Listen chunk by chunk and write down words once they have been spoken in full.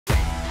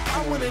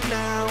I want it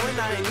now and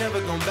I ain't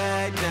never gonna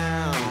back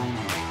down.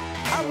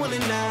 I want it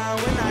now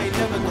and I ain't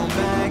never gonna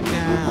back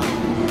down.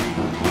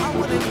 I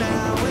want it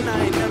now and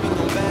I ain't never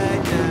gonna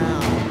back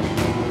down.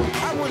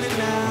 I want it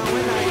now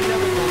and I ain't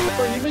never gonna back down.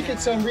 Bro, you make it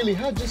sound really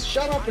hard. Just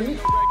shut up and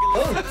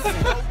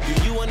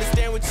Do you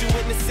understand what you're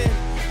witnessing?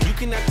 You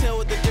cannot tell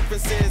what the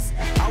difference is.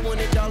 I want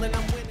it all and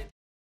I'm winning.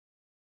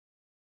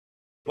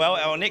 Well,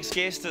 our next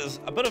guest is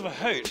a bit of a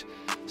hoot,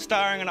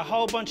 starring in a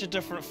whole bunch of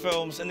different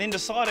films and then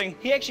deciding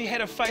he actually had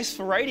a face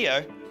for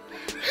radio.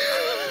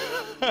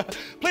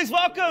 Please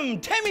welcome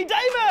Tammy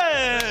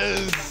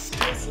Davis!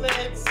 Yes,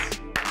 lads.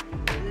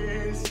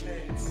 Yes,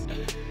 lads.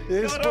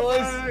 Yes, What boys.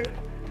 up, bro?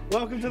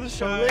 Welcome to the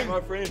show. Hey, my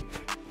friend.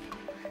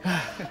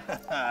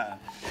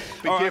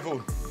 Be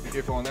careful. Be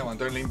careful on that one.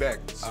 Don't lean back.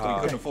 You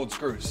couldn't afford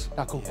screws.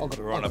 Ah, cool.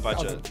 We're on a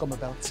budget. Got my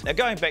belts. Now,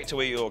 going back to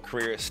where your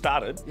career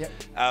started, Yep.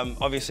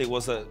 Obviously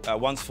was it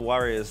Once for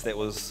Warriors that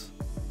was...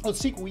 Oh, the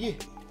sequel, yeah.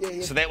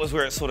 Yeah. So that was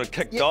where it sort of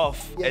kicked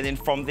off, and then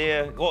from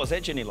there, what was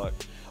that journey like?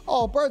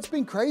 Oh, bro, it's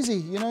been crazy,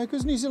 you know,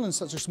 because New Zealand's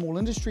such a small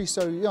industry.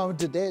 So, you know, I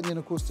did that, and then,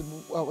 of course, did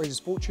Outrageous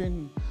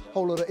Fortune, a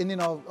whole lot of, and then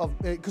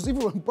because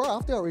everyone, bro,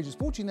 after Outrageous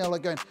Fortune, they're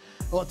like going,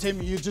 oh,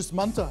 Tammy, you're just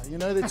munter, you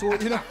know, that's all,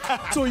 you know,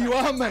 that's all you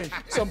are, mate.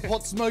 Some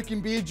pot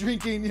smoking, beer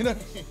drinking, you know,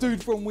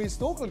 dude from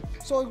West Auckland.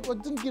 So I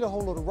didn't get a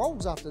whole lot of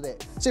roles after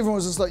that. So everyone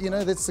was just like, you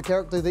know, that's the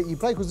character that you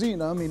play, because, you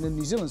know, I mean, in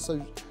New Zealand,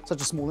 so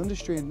such a small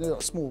industry and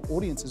a small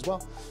audience as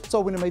well. So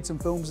I went and made some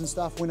films and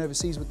stuff, went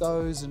overseas with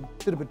those, and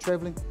did a bit of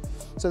traveling.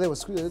 So that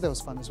was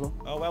fun as well.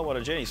 Oh, well, what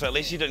a journey. So at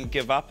least you didn't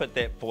give up at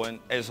that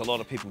point, as a lot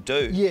of people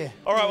do. Yeah.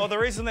 All right, well, the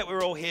reason that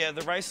we're all here,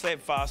 the Race Lab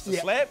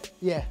Fastest Lap.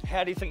 Yeah.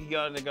 How do you think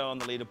you're going to go on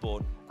the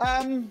leaderboard?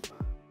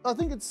 I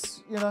think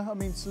it's, you know, I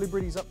mean,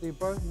 celebrities up there,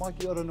 bro.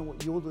 Mikey, I don't know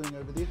what you're doing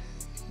over there.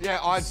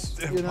 Yeah,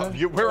 You know,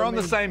 we're I on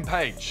the mean- same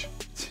page.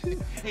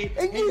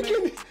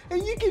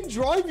 And you can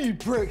drive, you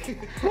prick.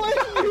 Why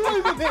are you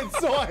over that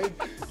side?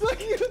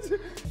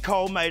 Like,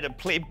 Cole made a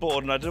pleb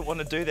board and I didn't want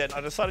to do that. And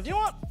I decided, you know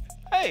what?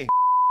 Hey,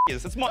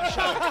 it's my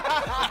show.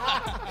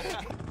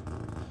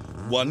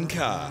 One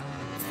car,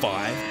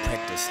 5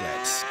 practice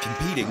laps,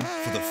 competing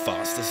for the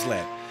fastest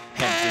lap.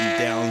 Hampton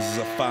Downs is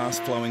a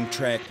fast-flowing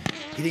track,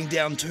 heading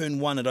down turn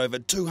 1 at over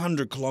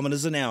 200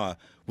 kilometres an hour.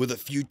 With a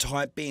few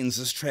tight bends,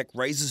 this track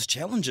raises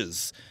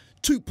challenges.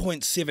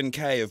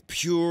 2.7k of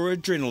pure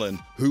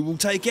adrenaline. Who will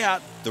take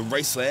out the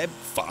Race Lab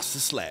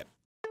Fastest Lap?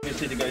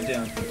 It's need to go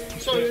down.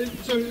 so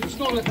it's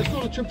not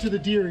a trip to the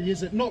dairy,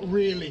 is it? Not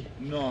really.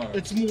 No.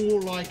 It's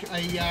more like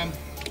a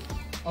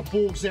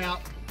balls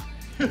out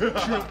trip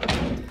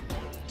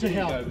to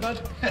hell. That's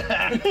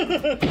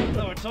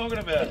what we're talking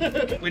about.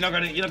 You're not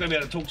going to be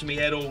able to talk to me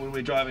at all when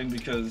we're driving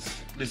because,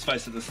 let's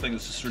face it, this thing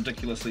is just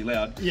ridiculously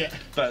loud. Yeah.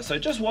 But so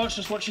just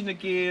watching the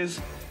gears,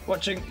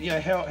 watching, you know,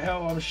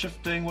 how I'm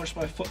shifting, watch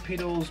my foot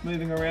pedals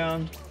moving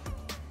around.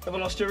 Have I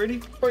lost you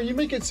already? Bro, you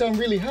make it sound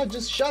really hard.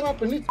 Just shut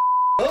up and let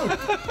go.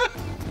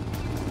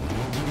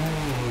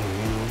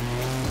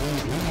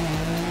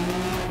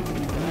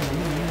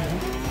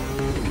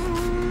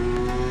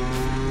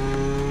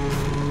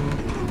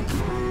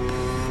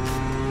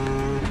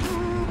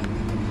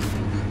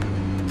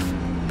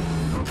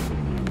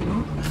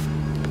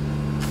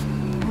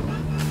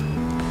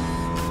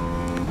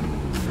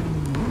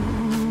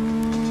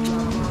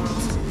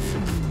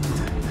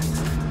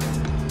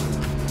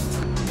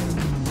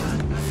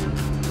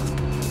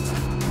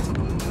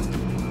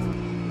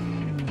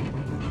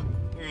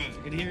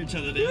 Each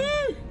other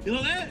down. You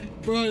like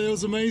that? Bro, that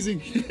was amazing.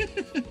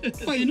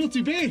 Wait, you're not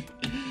too bad.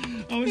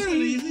 I was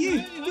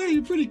Yeah,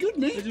 you're pretty good,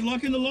 man. Did you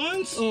like in the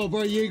lines? Oh,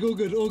 bro, yeah, all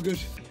good, all good.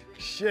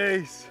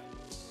 Jeez.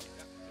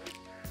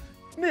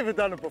 Never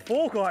done it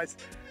before, guys.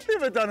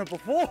 Never done it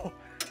before.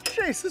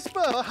 Jeez, this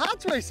my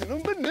heart's racing. I'm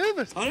a bit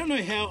nervous. I don't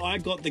know how I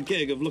got the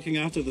gig of looking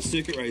after the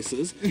circuit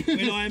races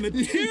when I am a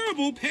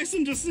terrible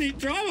passenger seat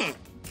driver.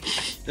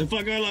 If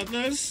I go like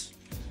this,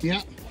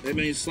 Yeah. that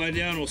means slow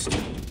down or stop.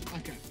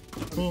 Okay.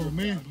 Oh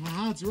man, my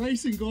heart's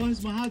racing,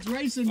 guys. My heart's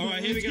racing. All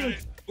right, here we go. Good.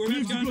 We're about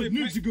to go Nerves are good.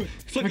 Nerves are good.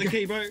 Flip the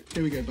key, bro.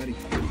 Here we go, buddy.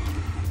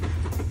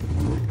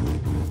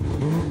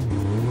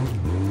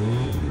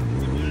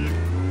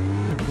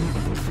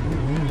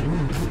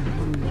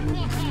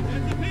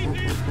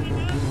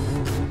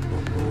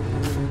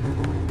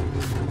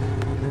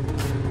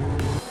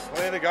 Well,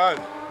 there they go.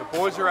 The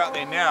boys are out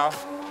there now.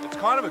 It's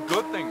kind of a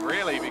good thing,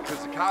 really,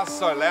 because the car's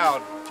so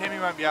loud. Tammy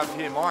won't be able to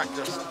hear Mike.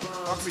 Just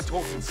not gonna be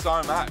talking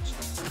so much.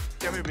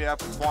 Tammy will be able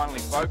to finally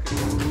focus.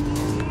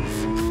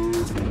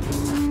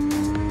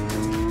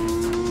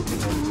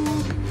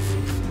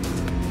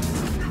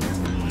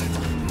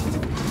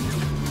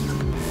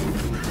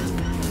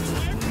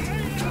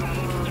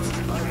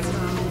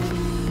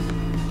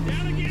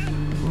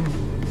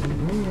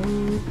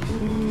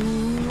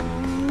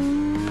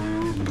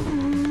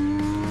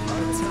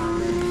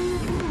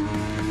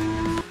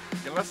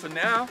 Listen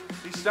now,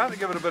 he's starting to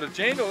give it a bit of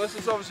jangle. This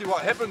is obviously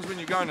what happens when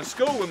you're going to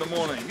school in the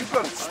morning. You've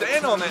got to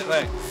stand on that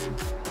thing.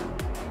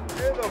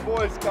 Here the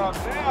boys come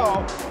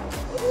now.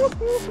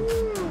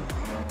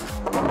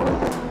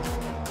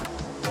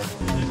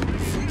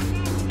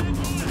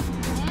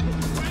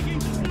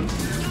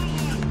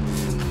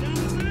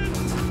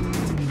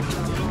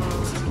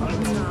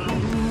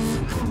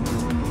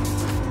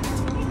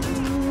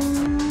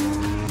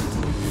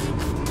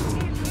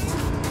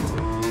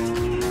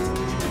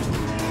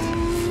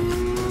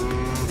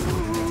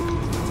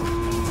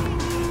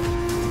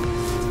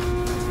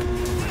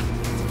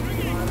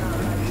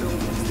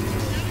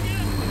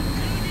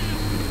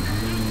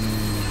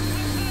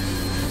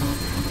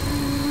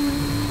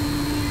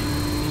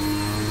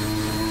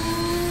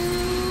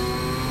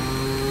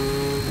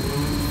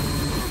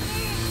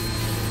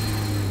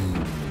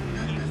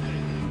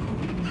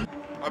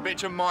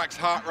 bet you Mike's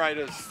heart rate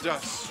is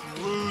just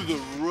through the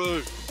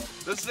roof.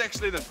 This is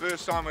actually the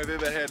first time we've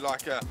ever had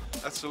like a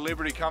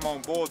celebrity come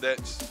on board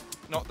that's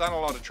not done a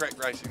lot of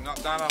track racing,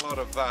 not done a lot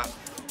of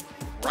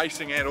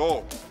racing at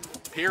all,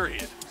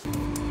 period.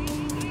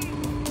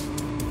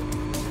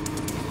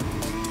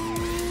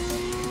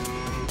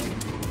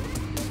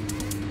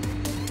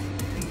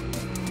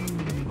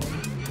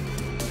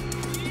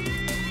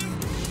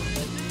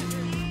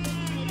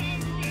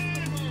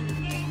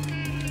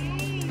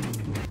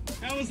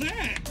 How was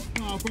that?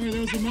 Oh, bro, that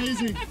was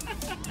amazing.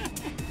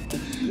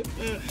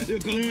 Your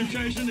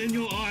concentration in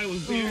your eye was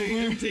very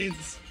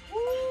intense.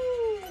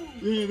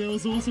 Yeah, that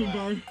was awesome,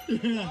 bro.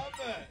 Yeah,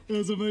 that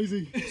was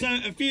amazing. So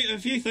a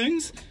few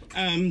things,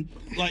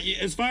 like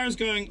as far as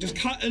going, just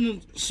cut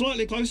in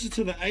slightly closer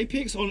to the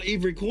apex on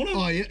every corner.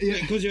 Oh, yeah.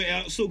 Because you're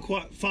out still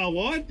quite far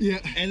wide. Yeah.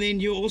 And then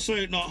you're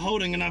also not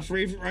holding enough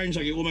rev range,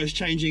 like you're almost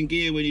changing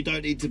gear when you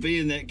don't need to be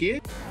in that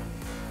gear.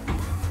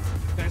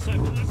 Okay, so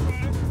for this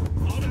way,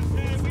 hold it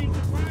there, wheels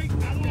the brake,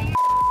 otherwise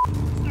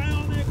stay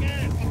on there,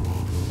 gas.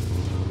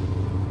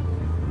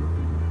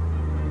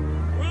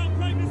 Well,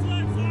 practice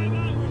lap's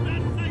over. We're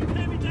about to take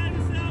Tammy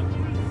Davis out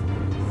with his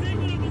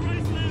segment of the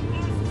race lap,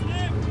 fastest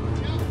lap.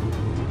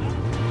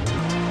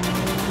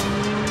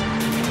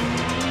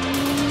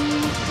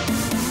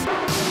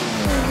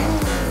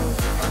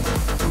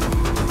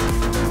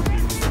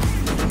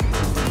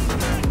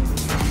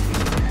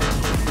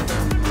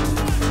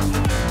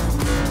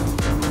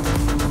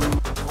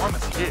 Time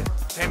is here.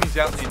 Tammy's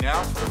out there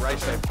now for the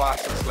race lap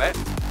fastest lap.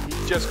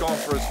 He's just gone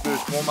for his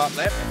first warm-up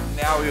lap and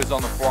now he is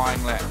on the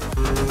flying lap.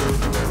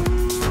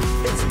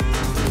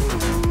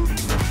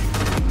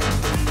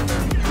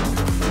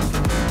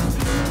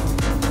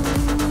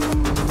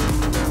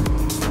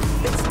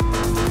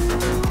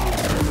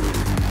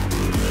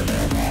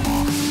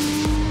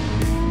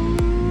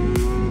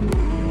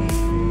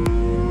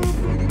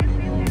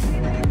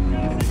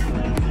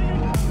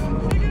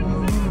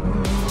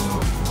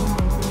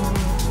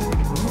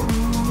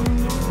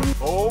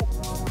 Oh,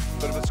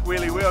 bit of a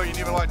squealy wheel, you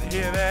never like to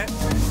hear that.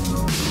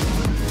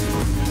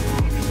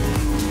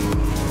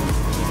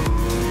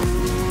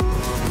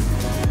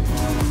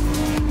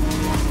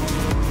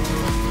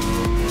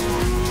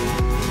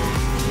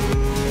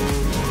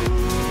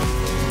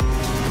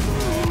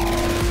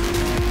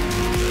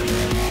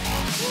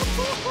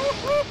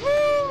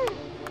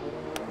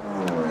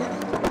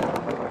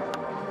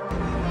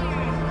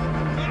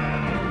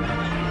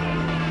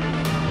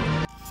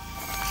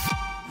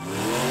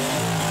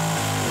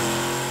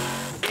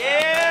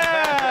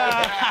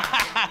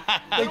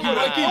 Thank you,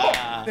 Mikey.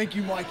 Thank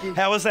you, Mikey.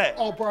 How was that?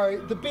 Oh, bro,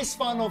 the best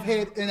fun I've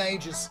had in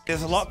ages.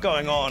 There's a lot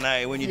going on,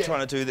 eh? When you're Yeah.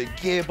 trying to do the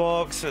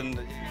gearbox and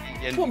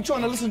Well, I'm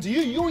trying to listen to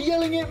you. You're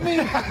yelling at me.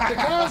 The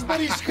car's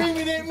bloody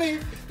screaming at me.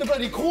 The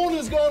bloody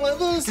corner's going like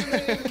this.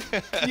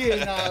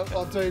 Yeah, no,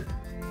 oh, dude.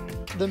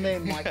 The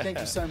man, Mike. Thank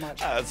you so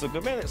much. it's a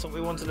good man. That's what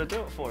we wanted to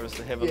do it for, is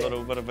to have a Yeah.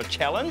 little bit of a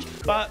challenge.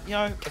 But, you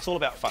know, it's all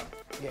about fun.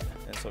 Yeah.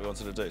 That's what we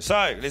wanted to do.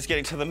 So, let's get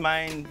into the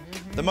main,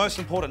 the most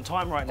important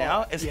time right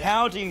now is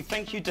how do you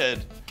think you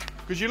did?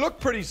 Because you look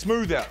pretty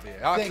smooth out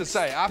there, I have to Thanks,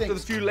 say. After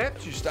thanks. the few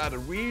laps, you started to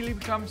really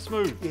become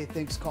smooth. Yeah,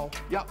 thanks, Cole.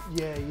 Yep.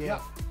 Yeah.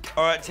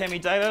 All right, Tammy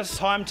Davis,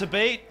 time to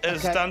beat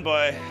is Okay. done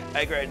by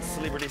A-grade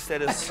celebrity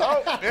status.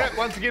 Oh, yeah,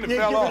 once again it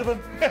Yeah, fell get rid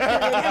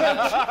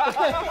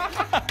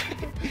off. of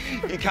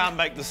him. You can't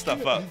make this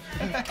stuff up.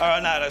 All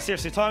right, no,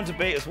 seriously, time to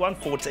beat is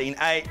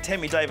 1:14.8.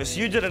 Tammy Davis,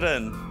 you did it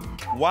in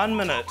 1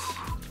 minute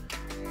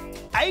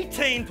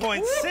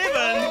 18.7.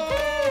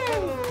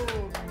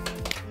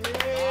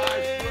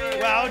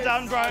 Well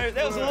done, bro.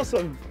 That was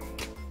awesome.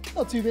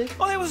 Not too bad.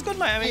 Oh, that was good,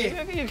 mate.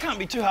 I mean, you can't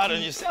be too hard on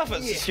yourself.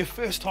 It's your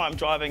first time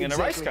driving in a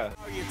race car.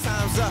 Your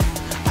time's up.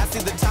 I see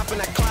the top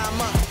and I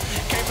climb up.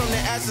 Came from the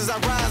ashes, I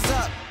rise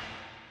up.